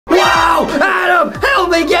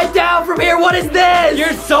really get down from here. What is this?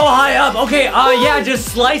 You're so high up. Okay, yeah, just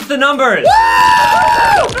slice the numbers.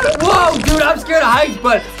 Whoa, dude, I'm scared of heights,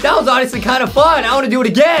 but that was honestly kind of fun. I want to do it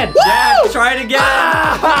again. Yeah, try it again.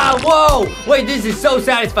 Whoa. Wait, this is so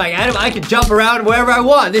satisfying, Adam. I can jump around wherever I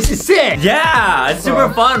want. This is sick. Yeah, it's super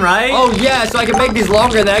fun, right? Oh, yeah, so I can make these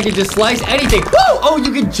longer and then I can just slice anything. Woo! Oh,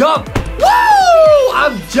 you can jump. Woo!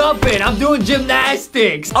 I'm jumping. I'm doing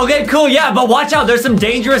gymnastics. Okay, cool. Yeah, but watch out. There's some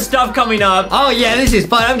dangerous stuff coming up. Oh, yeah, this is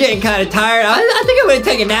fun. I'm getting kind of tired. I think I'm going to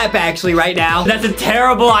take a nap, actually, right now. That's a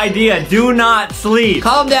terrible idea. Do not sleep.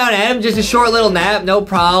 Calm down, Adam. Just a short little nap. No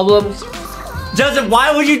problem. Justin,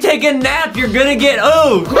 why would you take a nap? You're going to get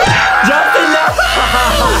oofed. Justin, no.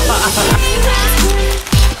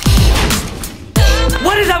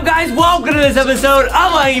 What is up, guys? Welcome to this episode of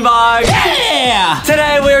LankyBox. Yeah!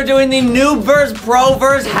 Today we are doing the Noob vs. Pro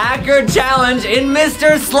vs. Hacker challenge in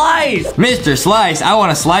Mr. Slice. Mr. Slice, I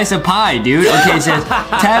want a slice of pie, dude. Okay, it says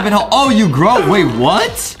tab and hold. Oh, you grow. Wait,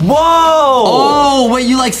 what? Whoa! Oh, wait,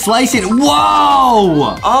 you like slice it.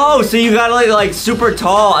 Whoa! Oh, so you gotta like super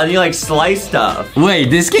tall and you like slice stuff. Wait,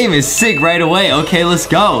 this game is sick right away. Okay, let's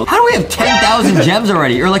go. How do we have 10,000 gems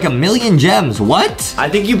already? Or like 1,000,000 gems? What? I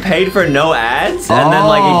think you paid for no ads and then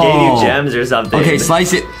like it gave you gems or something. Okay,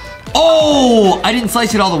 slice it. Oh, I didn't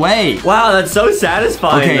slice it all the way. Wow, that's so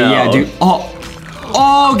satisfying. Okay, though. yeah, dude.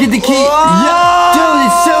 Oh, get the key. Yeah, dude,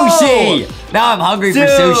 it's sushi. Now I'm hungry for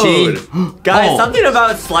sushi. Guys, something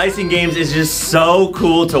about slicing games is just so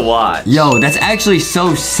cool to watch. Yo, that's actually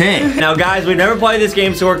so sick. Now, guys, we've never played this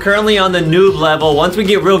game, so we're currently on the noob level. Once we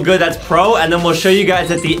get real good, that's pro, and then we'll show you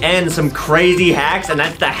guys at the end some crazy hacks, and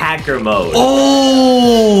that's the hacker mode.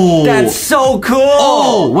 Oh! That's so cool!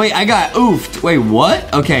 Oh, wait, I got oofed. Wait,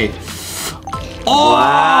 what? Okay. Oh!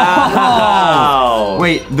 Wow!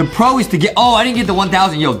 Wait, the pro is to get... Oh, I didn't get the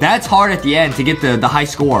 1,000. Yo, that's hard at the end to get the high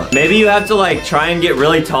score. Maybe you have to, like, try and get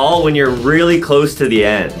really tall when you're really close to the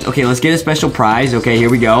end. Okay, let's get a special prize. Okay, here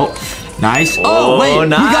we go. Nice. Oh, wait.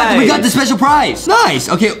 Nice. We got the special prize. Nice.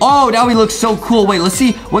 Okay. Oh, now we look so cool. Wait, let's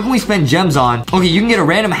see. What can we spend gems on? Okay, you can get a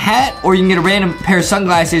random hat, or you can get a random pair of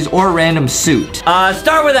sunglasses, or a random suit.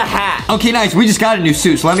 Start with a hat. Okay, nice. We just got a new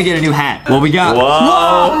suit, so let me get a new hat. What we got?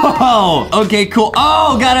 Whoa. Whoa. Okay, cool.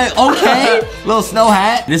 Oh, got a, okay. Little snow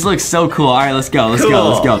hat. This looks so cool. All right, let's go. Let's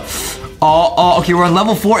go. Oh, okay, we're on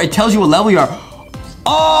level 4. It tells you what level you are.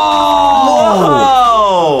 Oh!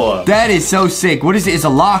 Whoa! That is so sick. What is it? It's a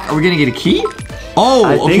lock. Are we gonna get a key? Oh,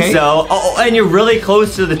 I okay. think so. Oh, and you're really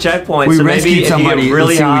close to the checkpoint. We so rescued maybe somebody. If you get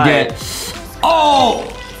really high. Let's see what we get. Oh!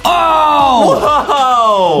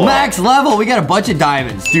 Oh! Whoa! Max level. We got a bunch of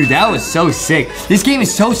diamonds. Dude, that was so sick. This game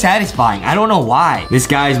is so satisfying. I don't know why. This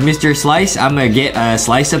guy's Mr. Slice. I'm gonna get a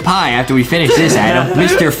slice of pie after we finish this, Adam.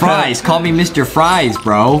 Mr. Fries. Call me Mr. Fries,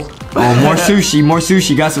 bro. Oh, more sushi, more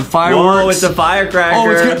sushi. Got some fireworks. Whoa, it's a firecracker. Oh,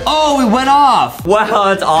 it's good. Oh, it went off. Wow,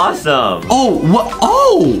 that's awesome. Oh, what?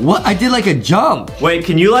 Oh, what? I did like a jump. Wait,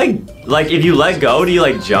 can you like if you let go, do you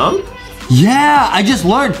like jump? Yeah, I just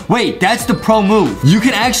learned. Wait, that's the pro move. You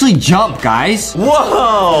can actually jump, guys.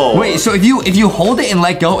 Whoa. Wait, so if you hold it and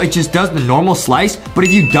let go, it just does the normal slice. But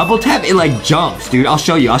if you double tap, it like jumps, dude. I'll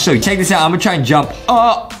show you. Check this out. I'm gonna try and jump.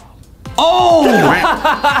 Oh!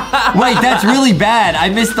 Wait, that's really bad. I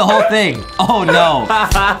missed the whole thing. Oh, no.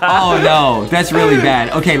 Oh, no. That's really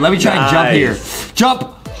bad. Okay, let me try and jump here. Jump.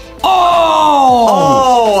 Oh!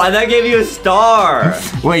 Oh, and that gave you a star.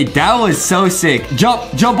 Wait, that was so sick.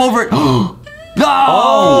 Jump over it. No!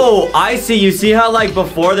 Oh, I see. You see how, like,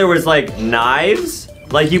 before there was, like, knives?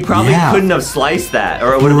 Like, you probably couldn't have sliced that,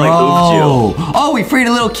 or it would have, like, oofed you. Oh, we freed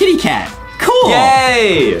a little kitty cat. Cool.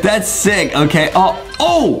 Yay! That's sick. Okay.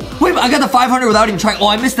 Oh, wait, I got the 500 without even trying. Oh,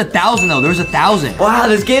 I missed 1,000 though. There was 1,000. Wow,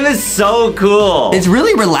 this game is so cool. It's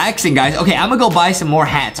really relaxing, guys. Okay, I'm gonna go buy some more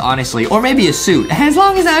hats, honestly, or maybe a suit. As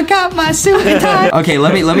long as I got my suit in time. Okay,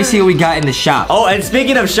 let me see what we got in the shop. Oh, and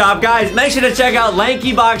speaking of shop, guys, make sure to check out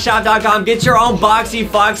LankyBoxShop.com. Get your own Boxy,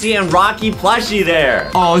 Foxy, and Rocky plushie there.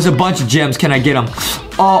 Oh, there's a bunch of gems. Can I get them?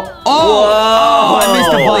 Oh, I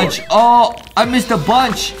missed a bunch. Oh, I missed a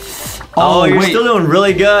bunch. Oh, you're still doing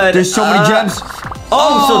really good. There's so many gems.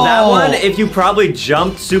 Oh, so that one, if you probably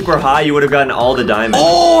jumped super high, you would have gotten all the diamonds.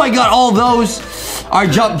 Oh, I got all those. All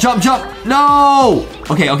right, jump. No.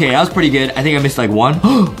 Okay, that was pretty good. I think I missed like one.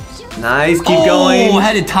 Nice, keep going. Oh, I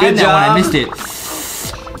had to time that one. I missed it.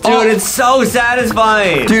 Dude, it's so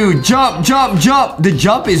satisfying. Dude, jump. The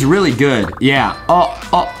jump is really good. Yeah.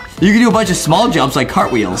 You can do a bunch of small jumps like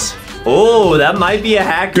cartwheels. Oh, that might be a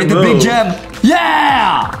hacker move. Get the big gem.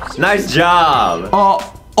 Yeah! Nice job. Oh,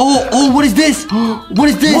 what is this? What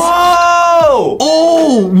is this? Whoa!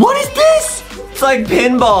 Oh, what is this? It's like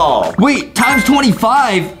pinball. Wait, times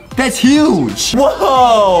 25? That's huge.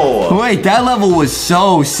 Whoa. Wait, that level was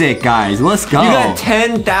so sick, guys. Let's go. You got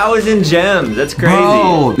 10,000 gems. That's crazy.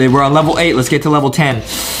 Bro, they were on level 8. Let's get to level 10.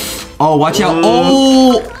 Oh, watch out.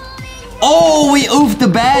 Oh, we oofed the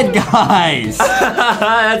bad guys.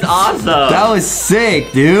 That's awesome. That was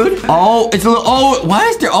sick, dude. Oh, it's a little. Oh, why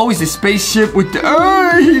is there always a spaceship with the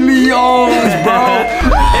aliens, bro?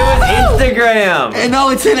 It was Instagram. And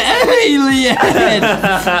no, it's an alien.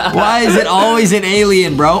 Why is it always an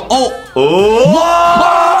alien, bro? Oh. Whoa!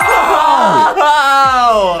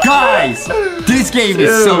 Guys, this game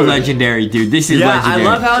is so legendary, dude. This is legendary. I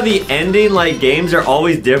love how the ending, like, games are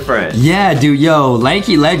always different. Yeah, dude, yo,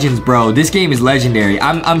 Lanky Legends, bro. This game is legendary.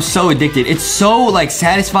 I'm so addicted. It's so, like,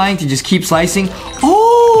 satisfying to just keep slicing.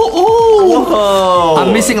 Whoa.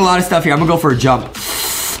 I'm missing a lot of stuff here. I'm gonna go for a jump.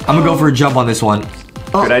 I'm gonna go for a jump on this one.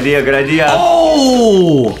 Good idea, good idea.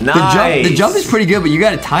 Oh! Nice. The jump is pretty good, but you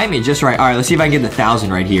gotta time it just right. All right, let's see if I can get the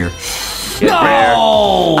 1,000 right here. Get No! there.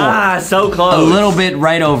 Ah, so close. A little bit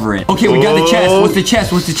right over it. Okay, we got the chest. What's the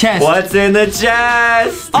chest? What's the chest? What's in the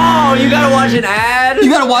chest? Oh, you gotta watch an ad? You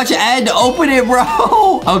gotta watch an ad to open it,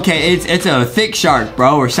 bro. Okay, it's a thick shark,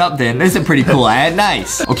 bro, or something. This is a pretty cool ad.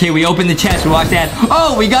 Nice. Okay, we opened the chest. We watched that.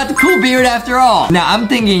 Oh, we got the cool beard after all. Now, I'm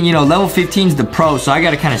thinking, you know, level 15 is the pro, so I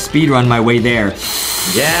gotta kind of speed run my way there.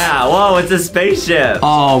 Yeah, whoa, it's a spaceship.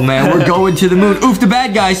 Oh, man, we're going to the moon. Oof, the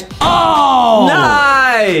bad guys. Oh!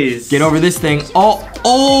 Nice. Get over this thing. Oh!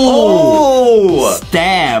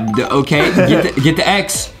 Stabbed. Okay, get the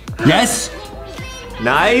X. Yes.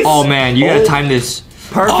 Nice. Oh, man, you gotta time this.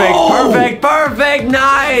 Perfect, perfect.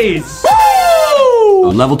 Nice. Woo!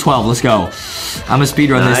 Level 12, let's go. I'm gonna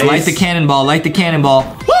speedrun this. Light the cannonball, light the cannonball.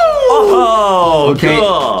 Woo! Oh, okay,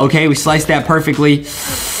 cool. Okay, we sliced that perfectly.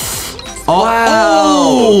 Oh,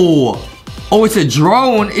 Wow. Oh, it's a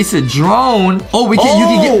drone. It's a drone. Oh, we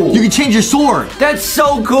can. You can change your sword. That's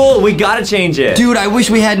so cool. We gotta change it. Dude, I wish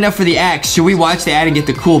we had enough for the axe. Should we watch the ad and get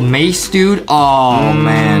the cool mace, dude? Oh,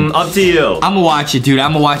 man. Up to you. I'm gonna watch it, dude.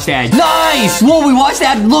 I'm gonna watch the ad. Nice! Whoa, we watched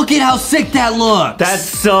that. Look at how sick that looks. That's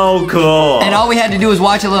so cool. And all we had to do was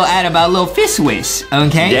watch a little ad about a little fish whiz,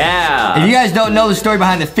 okay? Yeah. If you guys don't know the story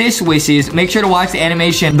behind the fish whizzes, make sure to watch the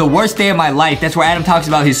animation, The Worst Day of My Life. That's where Adam talks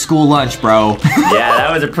about his school lunch, bro. Yeah,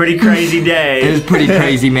 that was a pretty crazy day. It was pretty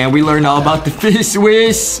crazy, man. We learned all about the fish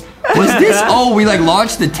whiz. What's this? Oh, we like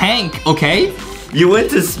launched the tank, okay? You went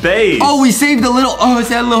to space. Oh, we saved the little, it's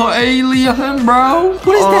that little alien, bro.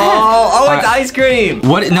 What is that? Oh, it's ice cream.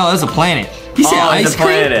 What? No, that's a planet. He said ice it's a cream?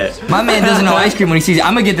 planet. My man doesn't know ice cream when he sees it.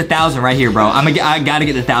 I'm gonna get the 1,000 right here, bro. I gotta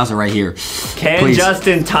get the 1,000 right here. Can Please.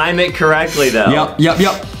 Justin time it correctly, though? Yep.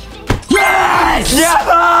 Yes! Yo!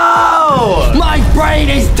 My brain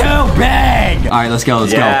is too big! All right, let's go,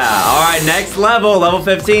 let's go. Yeah, all right, next level, level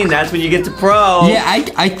 15. That's when you get to pro. Yeah,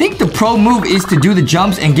 I think the pro move is to do the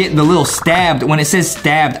jumps and get the little stabbed. When it says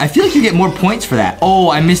stabbed, I feel like you get more points for that.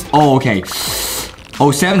 Oh, I missed. Oh, okay.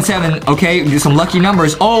 Oh, 7-7. Okay, get some lucky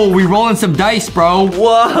numbers. Oh, we rolling some dice, bro.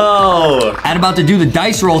 Whoa. Adam about to do the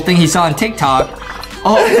dice roll thing he saw on TikTok.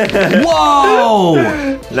 Oh, whoa!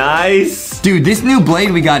 Nice. Dude, this new blade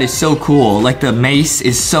we got is so cool. Like, the mace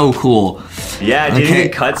is so cool. Yeah, did you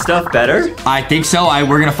cut stuff better? I think so.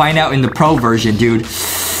 We're gonna find out in the pro version, dude.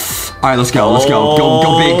 All right, let's go. Let's go.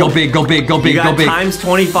 Go big. Go big. Go big. Go big. You got go big. times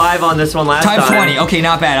 25 on this one last time. Times 20. Okay,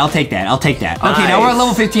 not bad. I'll take that. I'll take that. Okay, now Nice. we're at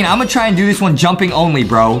level 15. I'm gonna try and do this one jumping only,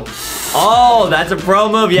 bro. Oh, that's a pro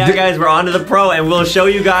move. Yeah, guys, we're on to the pro, and we'll show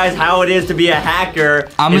you guys how it is to be a hacker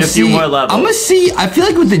in a few more levels. I'm gonna see. I feel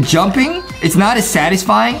like with the jumping, it's not as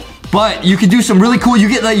satisfying, but you can do some really cool. You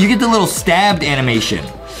get the little stabbed animation.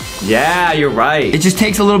 Yeah, you're right. It just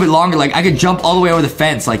takes a little bit longer. Like, I could jump all the way over the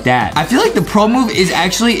fence like that. I feel like the pro move is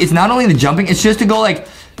actually, it's not only the jumping, it's just to go really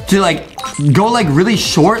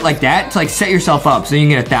short like that to like set yourself up so you can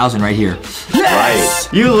get 1,000 right here. Yes!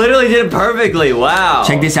 Right. You literally did it perfectly. Wow.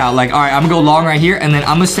 Check this out. Like, all right, I'm gonna go long right here, and then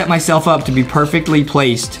I'm gonna set myself up to be perfectly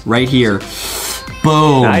placed right here.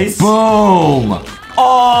 Boom. Nice. Boom.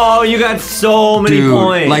 Oh, you got so many Dude,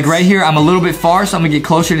 points. like right here, I'm a little bit far, so I'm gonna get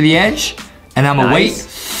closer to the edge, and I'm gonna wait.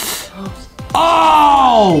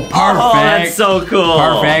 Oh, perfect. Oh, that's so cool.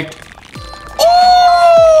 Perfect.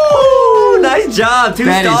 Ooh, nice job. 2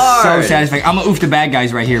 That stars. is so satisfying. I'm gonna oof the bad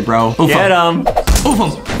guys right here, bro. Oof Get them. Oof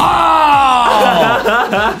them.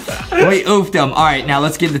 Oh! We oofed them. All right, now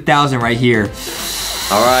let's get the 1,000 right here.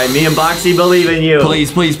 All right, me and Boxy believe in you.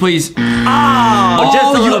 Please, please, please. Oh,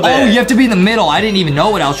 just a little bit. Oh, you have to be in the middle. I didn't even know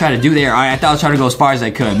what I was trying to do there. All right, I thought I was trying to go as far as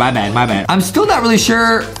I could. My bad, my bad. I'm still not really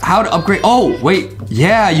sure how to upgrade. Oh, wait.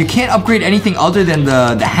 Yeah, you can't upgrade anything other than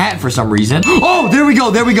the hat for some reason. Oh, there we go,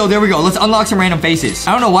 there we go, there we go. Let's unlock some random faces.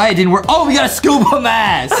 I don't know why it didn't work. Oh, we got a scuba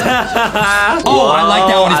mask. Oh, I like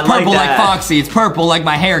that one. It's purple like Foxy. It's purple like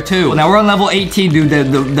my hair too. Now we're on level 18, dude.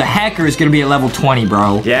 The hacker is gonna be at level 20,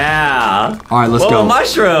 bro. Yeah. All right, let's go.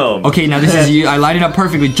 Mushroom. Okay, now this is you. I lined it up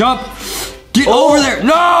perfectly. Jump. Get over there.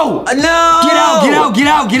 No. No. Get out, get out, get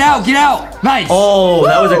out, get out, get out. Nice. Oh,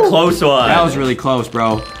 that was a close one. That was really close,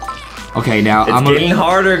 bro. Okay, now I'm getting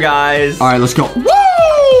harder, guys. All right, let's go.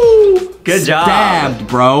 Woo! Good job. Stabbed,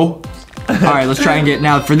 bro. All right, let's try and get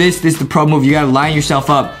now for this is the pro move. You gotta line yourself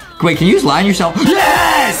up. Wait, can you just line yourself?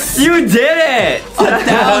 Yes! You did it!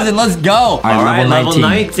 1,000, let's go. All right, level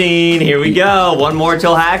 19. Here we go. One more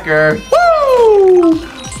till hacker. Woo!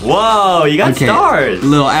 Whoa, you got stars.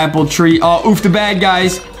 Little apple tree. Oh, oof the bad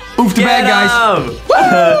guys. Oof the bad guys.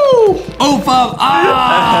 Woo! Oof up.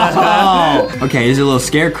 Oh! Okay, here's a little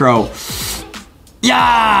scarecrow.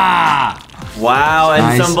 Yeah! Wow,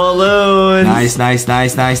 and some balloons. Nice, nice,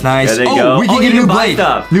 nice, nice, nice. There they go. We can get a new blade.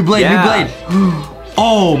 New blade, yeah. new blade.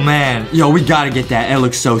 Oh, man. Yo, we gotta get that. That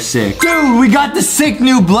looks so sick. Dude, we got the sick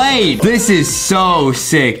new blade. This is so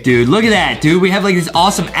sick, dude. Look at that, dude. We have, like, this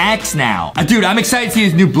awesome axe now. Dude, I'm excited to see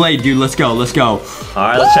this new blade, dude. Let's go, let's go. All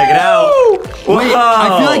right, let's check it out. Wait,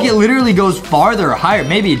 I feel like it literally goes farther or higher.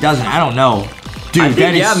 Maybe it doesn't. I don't know. Dude, I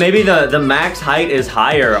think, yeah, maybe the max height is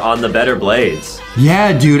higher on the better blades.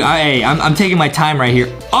 Yeah, dude. I'm taking my time right here.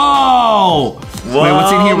 Oh! Whoa, wait,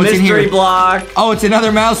 what's in here? What's in here? Mystery block. Oh, it's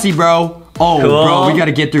another mousey, bro. Oh, cool. Bro, we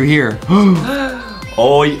gotta get through here.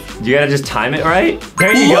 Oh, you gotta just time it right?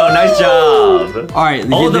 There you go, nice job. All right,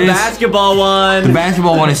 oh, the basketball one. The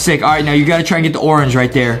basketball one is sick. All right, now you gotta try and get the orange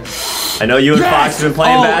right there. I know you and Fox have been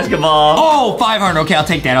playing basketball. Oh, 500, okay, I'll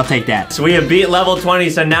take that, I'll take that. So we have beat level 20,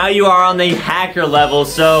 so now you are on the hacker level,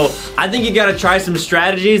 so I think you gotta try some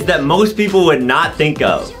strategies that most people would not think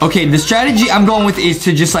of. Okay, the strategy I'm going with is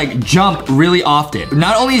to just like jump really often.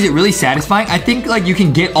 Not only is it really satisfying, I think like you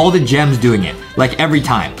can get all the gems doing it, like every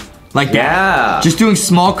time. Like that. Just doing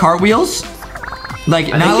small cartwheels. Like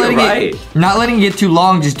not letting it get too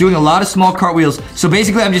long, just doing a lot of small cartwheels. So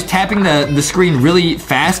basically I'm just tapping the screen really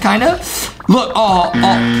fast kinda. Look, oh,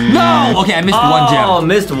 no! Okay, I missed one gem. Oh,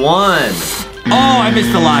 missed one. Oh, I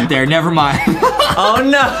missed a lot there, never mind. Oh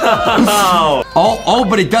no! Oh,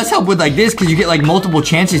 but it does help with like this because you get like multiple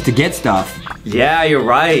chances to get stuff. Yeah, you're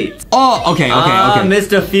right. Oh, okay.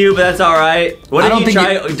 Missed a few, but that's all right. What if you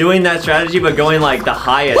try doing that strategy, but going like the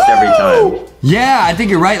highest every time? Yeah, I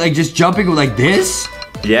think you're right. Like just jumping like this.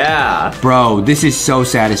 Yeah. Bro, this is so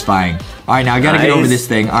satisfying. All right, now I gotta get over this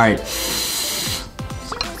thing. All right.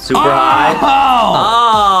 Super high.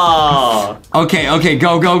 Oh. Okay.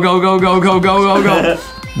 Go.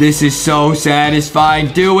 This is so satisfying.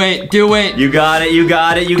 Do it. You got it.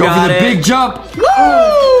 Go for the big jump.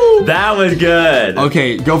 Woo! That was good.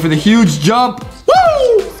 Okay, go for the huge jump.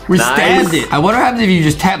 Woo! We stabbed it. I wonder what happens if you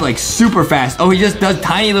just tap like super fast. Oh, he just does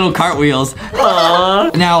tiny little cartwheels.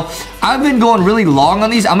 Now, I've been going really long on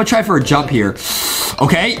these. I'm gonna try for a jump here.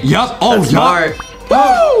 Okay, yup. Oh, that's smart.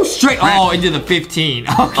 Woo! Straight, into the 15.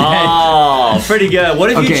 Okay. Oh, pretty good. What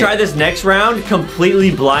if you try this next round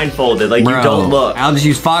completely blindfolded, like you don't look? I'll just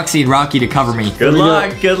use Foxy and Rocky to cover me. Good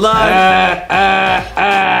luck.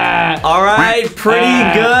 All right, pretty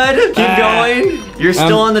good. Keep going. You're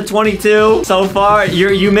still on the 22 so far.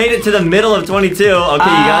 You made it to the middle of 22. Okay, you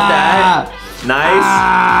got that. Nice.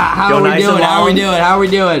 How are we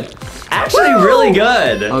doing? Actually, really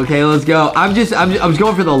good. Okay, let's go. I was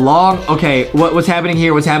going for the long. Okay, what's happening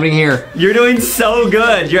here? You're doing so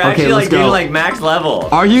good. You're actually like doing like max level.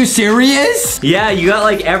 Are you serious? Yeah, you got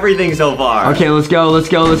like everything so far. Okay, let's go.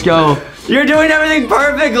 You're doing everything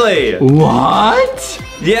perfectly. What?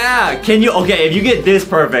 Yeah. Can you? Okay, if you get this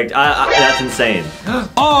perfect, that's insane.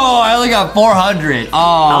 Oh, I only got 400.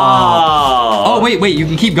 Oh, wait. You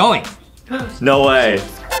can keep going. No way.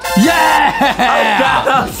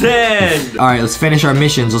 Yeah! 1,000! All right, let's finish our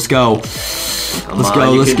missions. Let's go. Let's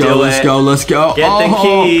go. Get the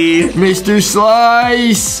key. Mr.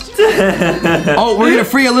 Slice. Oh, we're gonna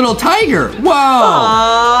free a little tiger. Whoa.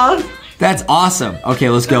 Aww. That's awesome. Okay,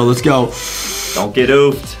 let's go. Don't get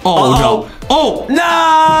oofed. Oh, no. Oh!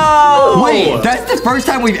 No! Wait, that's the first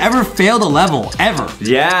time we've ever failed a level, ever.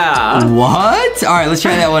 Yeah. What? All right, let's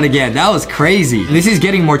try that one again. That was crazy. This is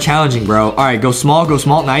getting more challenging, bro. All right, go small.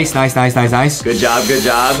 Nice. Good job.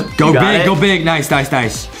 Go big. Nice.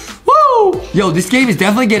 Woo! Woo! Yo, this game is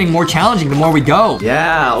definitely getting more challenging the more we go.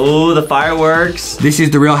 Yeah, ooh, the fireworks. This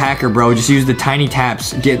is the real hacker, bro. Just use the tiny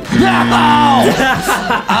taps. I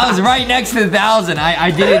was right next to the 1,000.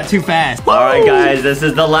 I did it too fast. All right, guys, this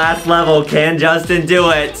is the last level. Can Justin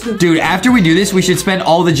do it? Dude, after we do this, we should spend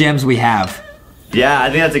all the gems we have. Yeah, I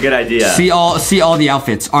think that's a good idea. See all the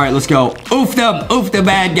outfits. All right, let's go. Oof the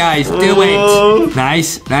bad guys. Do it.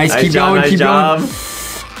 Nice. Keep going.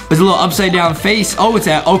 There's a little upside down face. Oh, it's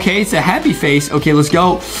a happy face. Okay, let's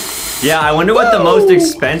go. Yeah, I wonder what the most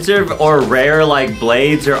expensive or rare like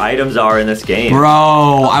blades or items are in this game. Bro,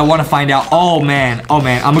 I want to find out. Oh man, I'm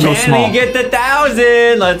gonna go small. Can we get the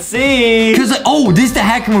 1,000? Let's see. Cause this is the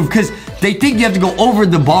hacker move. Cause they think you have to go over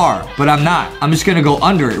the bar, but I'm not. I'm just gonna go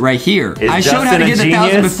under it right here. I showed how to get the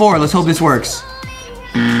 1,000 before. Let's hope this works.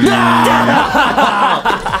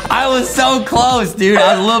 I was so close, dude.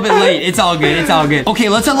 I was a little bit late. It's all good. Okay,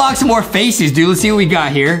 let's unlock some more faces, dude. Let's see what we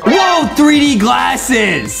got here. Whoa, 3D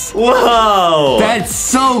glasses. Whoa. That's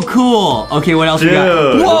so cool. Okay, what else we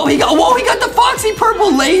got? Whoa, he got the foxy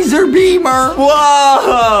purple laser beamer.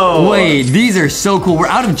 Whoa. Wait, these are so cool. We're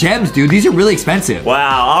out of gems, dude. These are really expensive.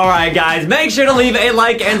 Wow. All right, guys. Make sure to leave a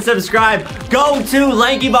like and subscribe. Go to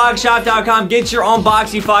LankyBoxShop.com. Get your own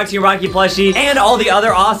Boxy, Foxy, and Rocky plushie and all the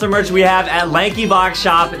other awesome merch we have at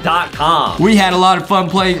LankyBoxShop.com. We had a lot of fun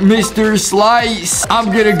playing Mr. Slice. I'm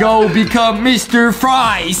gonna go become Mr.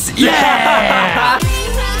 Fries. Yeah!